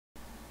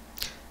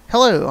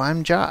Hello,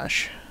 I'm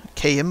Josh,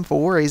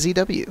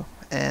 KM4AZW,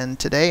 and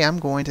today I'm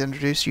going to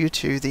introduce you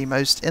to the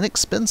most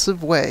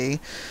inexpensive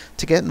way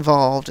to get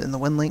involved in the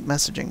Winlink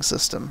messaging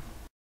system.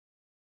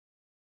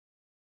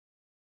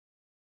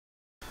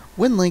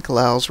 Winlink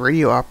allows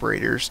radio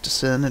operators to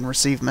send and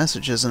receive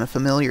messages in a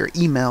familiar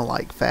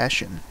email-like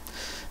fashion.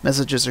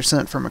 Messages are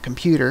sent from a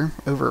computer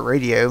over a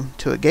radio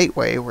to a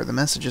gateway where the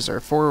messages are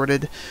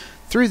forwarded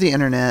through the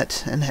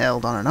internet and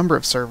held on a number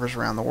of servers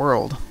around the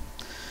world.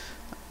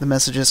 The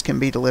messages can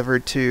be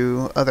delivered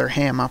to other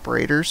ham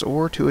operators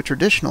or to a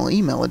traditional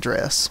email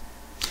address.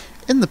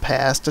 In the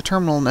past, a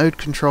terminal node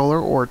controller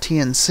or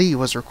TNC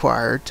was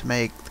required to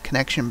make the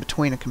connection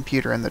between a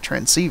computer and the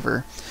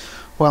transceiver.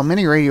 While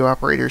many radio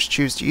operators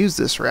choose to use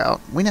this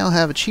route, we now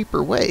have a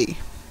cheaper way.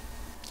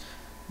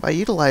 By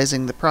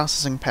utilizing the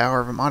processing power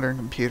of a modern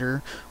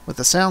computer with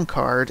a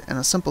Soundcard and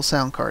a simple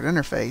Soundcard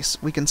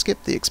interface, we can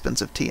skip the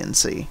expensive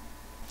TNC.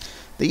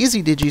 The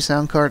Digi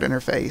Soundcard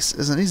interface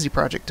is an easy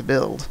project to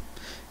build.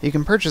 You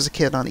can purchase a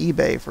kit on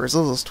eBay for as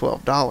little as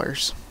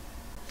 $12.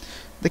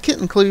 The kit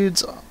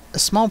includes a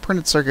small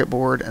printed circuit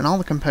board and all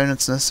the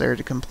components necessary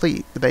to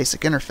complete the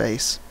basic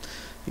interface.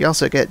 You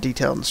also get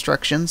detailed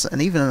instructions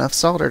and even enough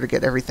solder to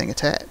get everything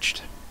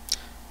attached.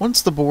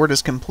 Once the board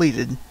is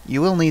completed, you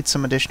will need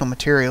some additional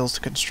materials to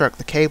construct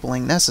the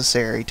cabling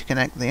necessary to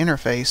connect the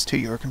interface to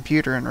your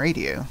computer and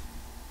radio.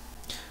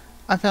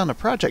 I found a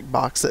project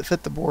box that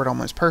fit the board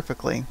almost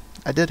perfectly.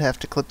 I did have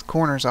to clip the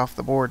corners off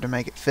the board to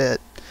make it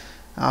fit.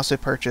 I also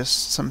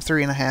purchased some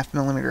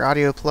 3.5mm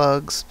audio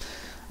plugs,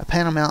 a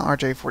panel mount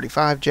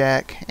RJ45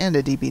 jack, and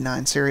a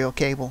DB9 serial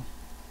cable.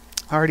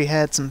 I already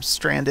had some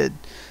stranded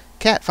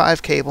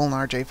Cat5 cable and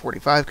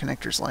RJ45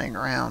 connectors laying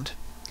around.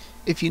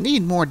 If you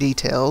need more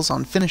details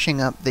on finishing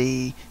up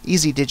the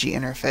Digi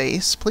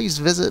interface, please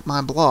visit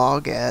my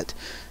blog at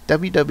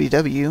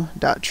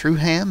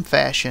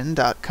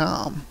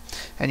www.truehamfashion.com,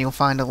 and you'll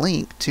find a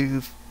link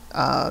to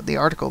the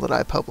article that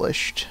I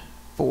published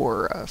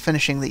for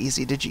finishing the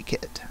Digi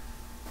kit.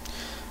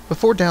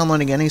 Before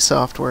downloading any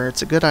software,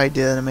 it's a good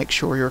idea to make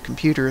sure your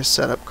computer is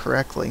set up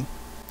correctly.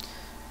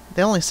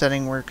 The only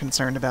setting we're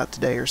concerned about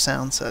today are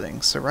sound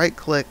settings, so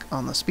right-click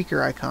on the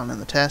speaker icon in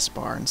the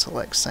taskbar and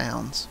select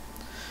Sounds.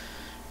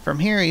 From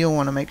here, you'll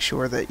want to make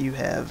sure that you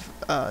have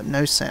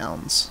no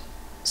sounds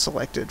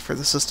selected for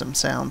the System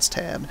Sounds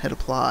tab. Hit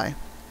Apply.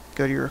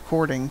 Go to your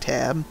Recording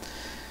tab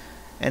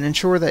and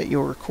ensure that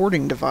your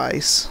recording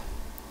device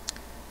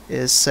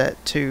is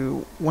set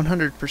to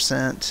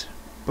 100%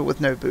 but with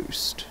no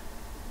boost.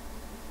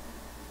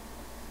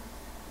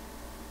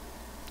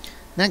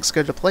 Next,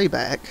 go to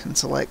Playback and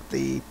select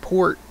the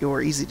port your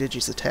Digi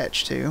is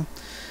attached to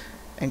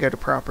and go to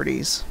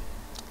Properties.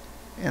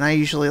 And I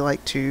usually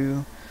like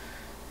to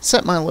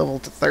set my level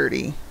to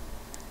 30.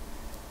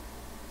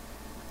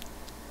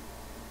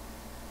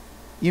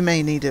 You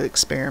may need to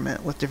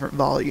experiment with different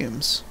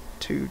volumes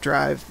to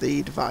drive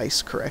the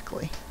device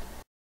correctly.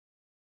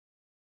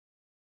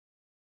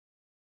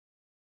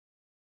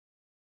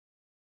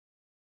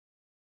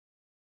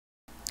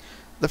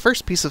 The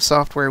first piece of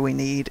software we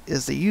need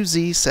is the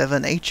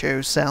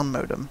UZ7HO sound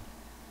modem.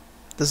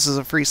 This is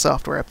a free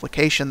software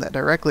application that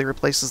directly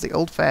replaces the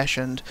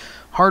old-fashioned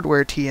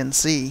hardware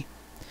TNC.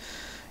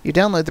 You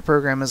download the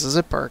program as a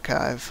zip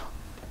archive.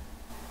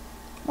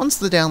 Once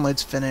the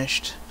download's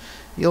finished,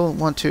 you'll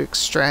want to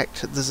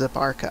extract the zip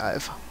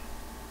archive.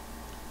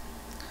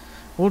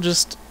 We'll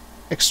just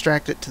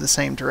extract it to the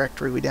same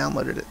directory we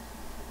downloaded it.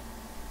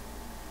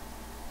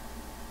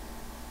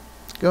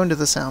 Go into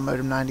the Sound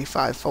Modem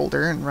 95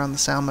 folder and run the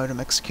Sound Modem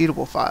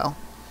executable file.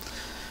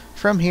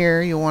 From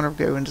here, you'll want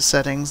to go into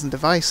Settings and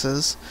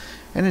Devices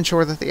and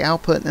ensure that the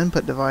output and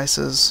input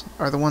devices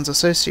are the ones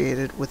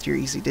associated with your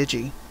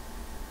Digi.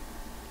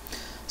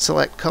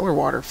 Select Color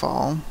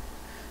Waterfall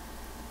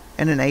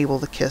and enable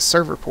the KISS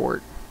server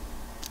port.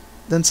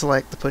 Then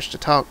select the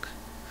Push-to-Talk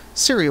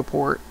serial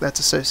port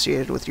that's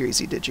associated with your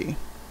Digi.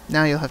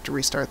 Now you'll have to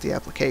restart the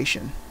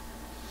application.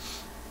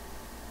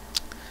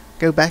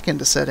 Go back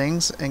into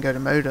Settings and go to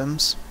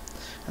Modems,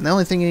 and the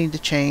only thing you need to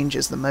change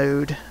is the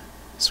mode.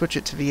 Switch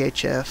it to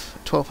VHF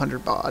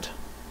 1200 baud.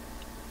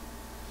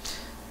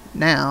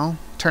 Now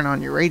turn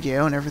on your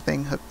radio, and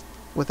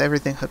with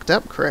everything hooked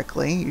up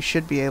correctly, you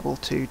should be able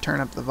to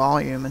turn up the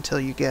volume until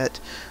you get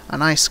a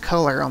nice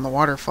color on the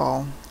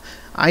waterfall.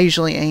 I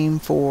usually aim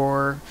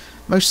for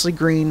mostly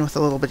green with a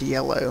little bit of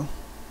yellow.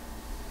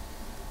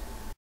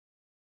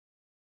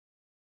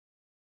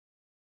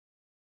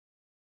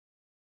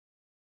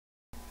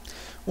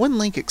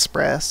 Winlink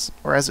Express,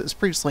 or as it was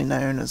previously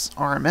known as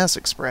RMS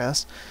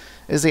Express,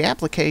 is the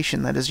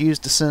application that is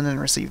used to send and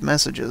receive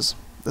messages.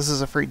 This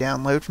is a free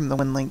download from the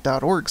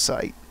winlink.org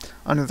site.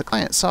 Under the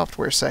Client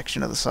Software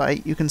section of the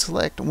site, you can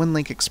select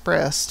Winlink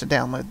Express to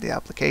download the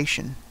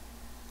application.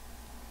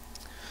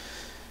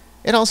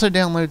 It also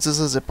downloads as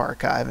a zip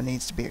archive and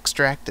needs to be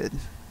extracted.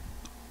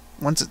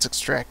 Once it's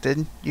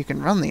extracted, you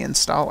can run the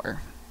installer.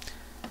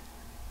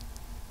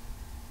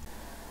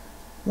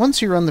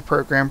 Once you run the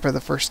program for the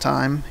first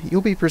time,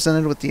 you'll be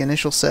presented with the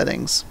initial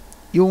settings.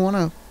 You'll want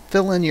to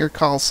fill in your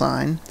call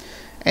sign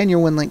and your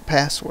Winlink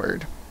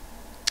password.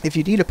 If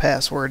you need a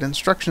password,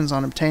 instructions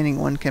on obtaining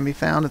one can be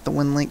found at the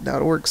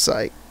winlink.org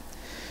site.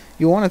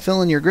 You'll want to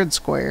fill in your grid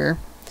square,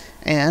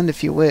 and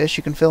if you wish,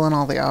 you can fill in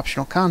all the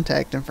optional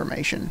contact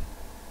information.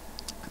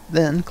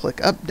 Then click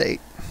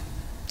Update.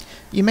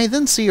 You may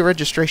then see a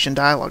registration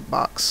dialog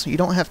box. You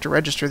don't have to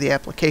register the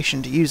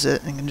application to use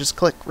it, and can just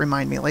click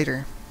Remind Me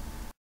Later.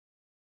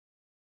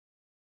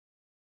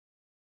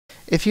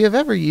 If you have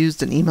ever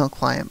used an email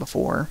client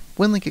before,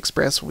 Winlink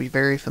Express will be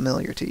very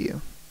familiar to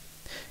you.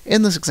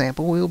 In this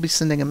example, we will be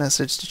sending a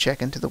message to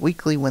check into the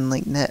weekly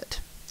Winlink net.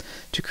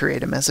 To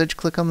create a message,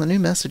 click on the New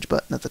Message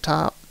button at the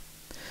top.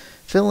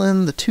 Fill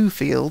in the To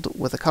field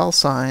with a call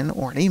sign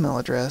or an email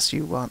address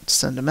you want to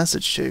send a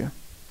message to.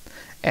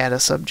 Add a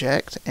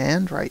subject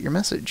and write your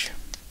message.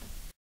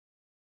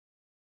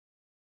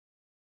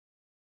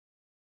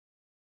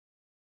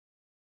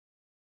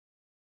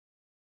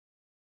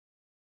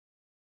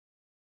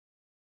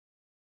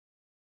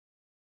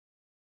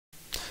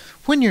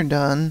 When you're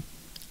done,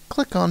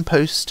 click on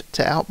Post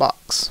to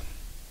Outbox.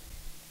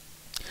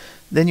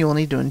 Then you will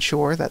need to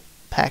ensure that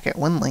Packet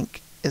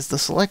Winlink is the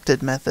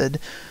selected method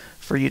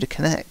for you to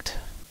connect.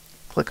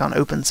 Click on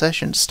Open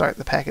Session to start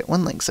the Packet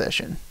Winlink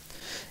session.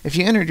 If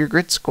you entered your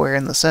grid square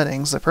in the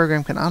settings, the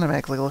program can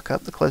automatically look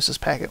up the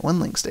closest Packet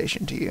Winlink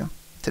station to you.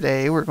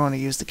 Today we're going to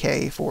use the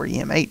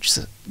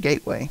K4EMH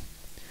gateway.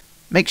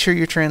 Make sure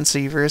your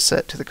transceiver is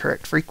set to the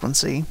correct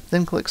frequency,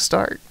 then click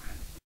Start.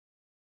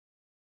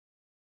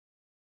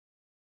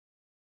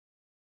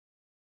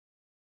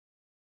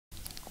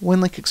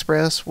 Winlink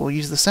Express will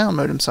use the sound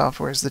modem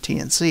software as the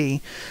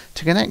TNC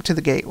to connect to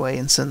the gateway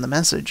and send the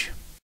message.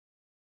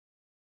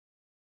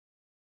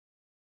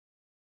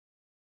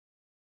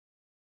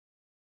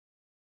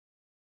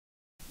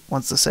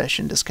 Once the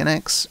session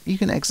disconnects, you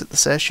can exit the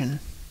session.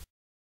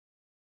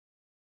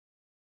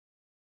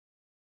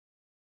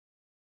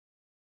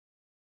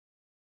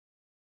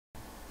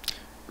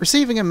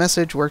 Receiving a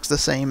message works the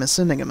same as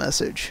sending a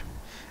message.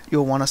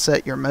 You'll want to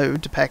set your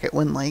mode to Packet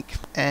Winlink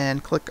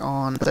and click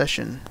on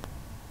Session.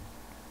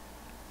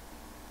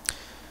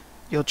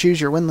 You'll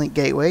choose your Winlink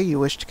gateway you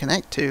wish to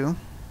connect to,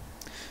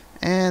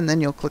 and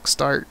then you'll click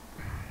Start.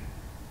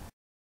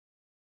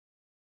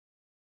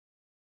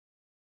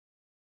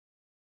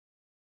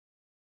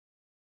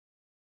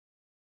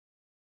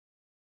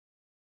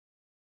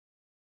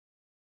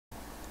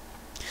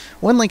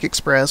 Winlink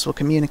Express will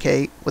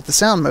communicate with the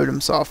sound modem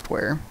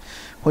software,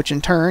 which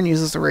in turn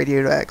uses the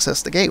radio to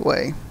access the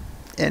gateway.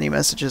 Any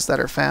messages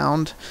that are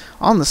found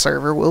on the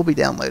server will be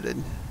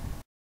downloaded.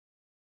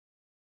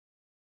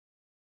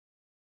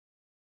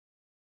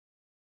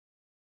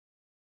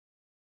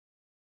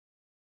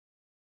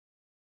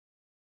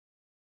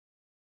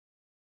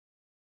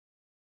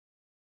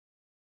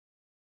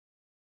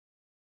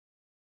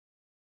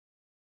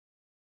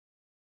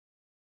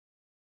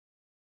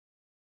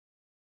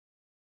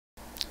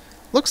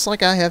 Looks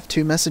like I have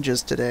 2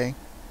 messages today.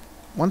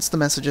 Once the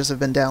messages have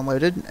been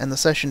downloaded and the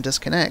session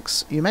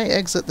disconnects, you may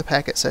exit the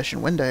Packet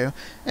Session window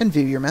and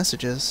view your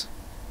messages.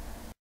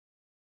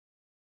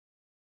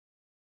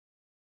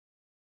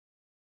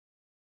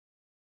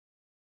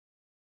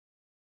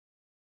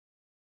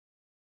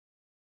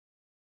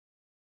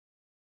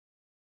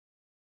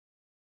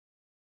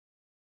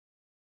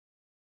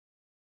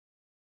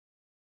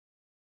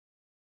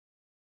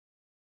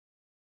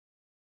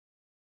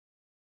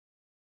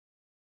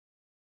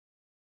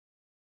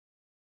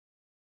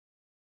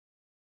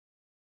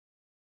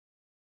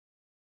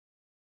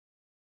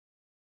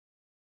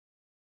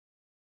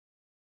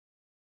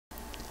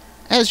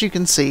 As you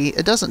can see,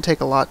 it doesn't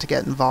take a lot to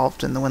get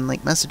involved in the Winlink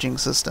messaging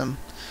system.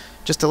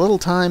 Just a little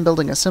time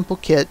building a simple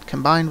kit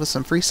combined with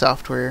some free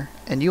software,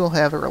 and you will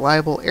have a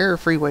reliable,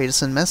 error-free way to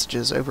send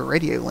messages over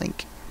radio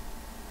link.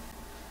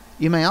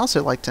 You may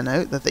also like to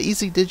note that the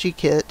Easy Digi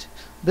kit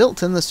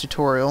built in this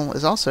tutorial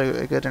is also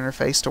a good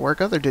interface to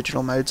work other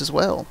digital modes as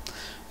well.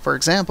 For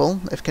example,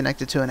 if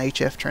connected to an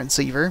HF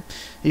transceiver,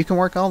 you can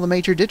work all the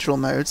major digital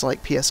modes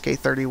like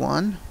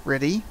PSK31,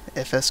 RTTY,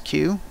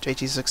 FSQ,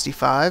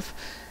 JT65,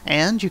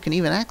 and you can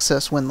even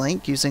access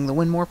Winlink using the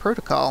WinMore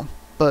protocol,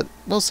 but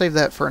we'll save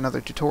that for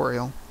another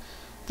tutorial.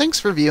 Thanks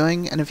for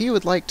viewing, and if you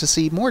would like to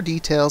see more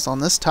details on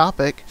this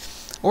topic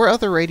or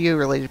other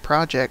radio-related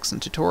projects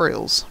and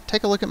tutorials,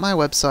 take a look at my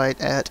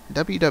website at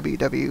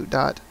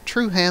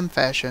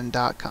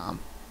www.truehamfashion.com.